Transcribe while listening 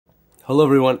Hello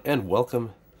everyone and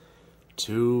welcome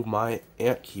to my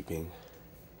ant keeping.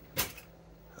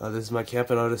 This is my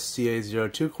Camponotus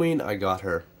CA02 Queen. I got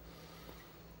her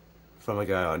from a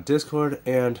guy on Discord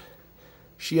and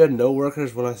she had no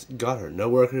workers when I got her. No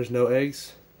workers, no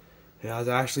eggs. And I was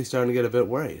actually starting to get a bit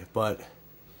worried, but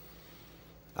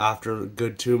after a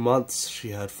good 2 months she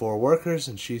had 4 workers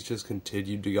and she's just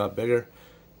continued to get bigger.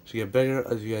 She get bigger,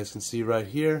 as you guys can see right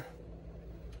here.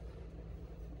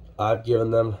 I've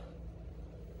given them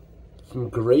some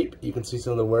grape. You can see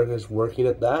some of the workers working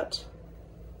at that.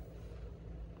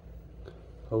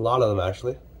 A lot of them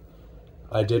actually.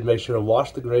 I did make sure to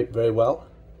wash the grape very well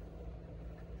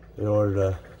in order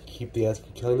to keep the ants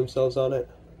from killing themselves on it,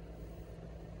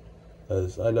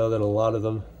 as I know that a lot of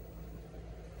them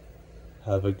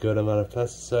have a good amount of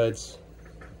pesticides,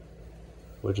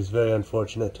 which is very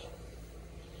unfortunate.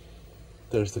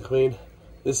 There's the queen.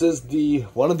 This is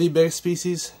one of the biggest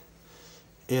species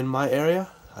in my area,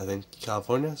 I think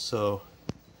California, so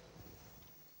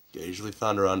usually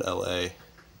found around LA.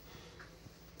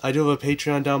 I do have a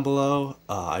Patreon down below.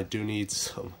 I do need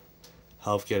some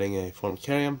help getting a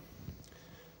formicarium,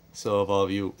 so if all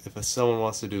of you, if someone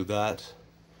wants to do that,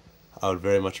 I would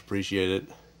very much appreciate it.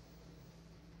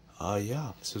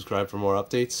 Yeah, subscribe for more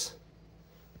updates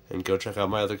and go check out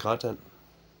my other content.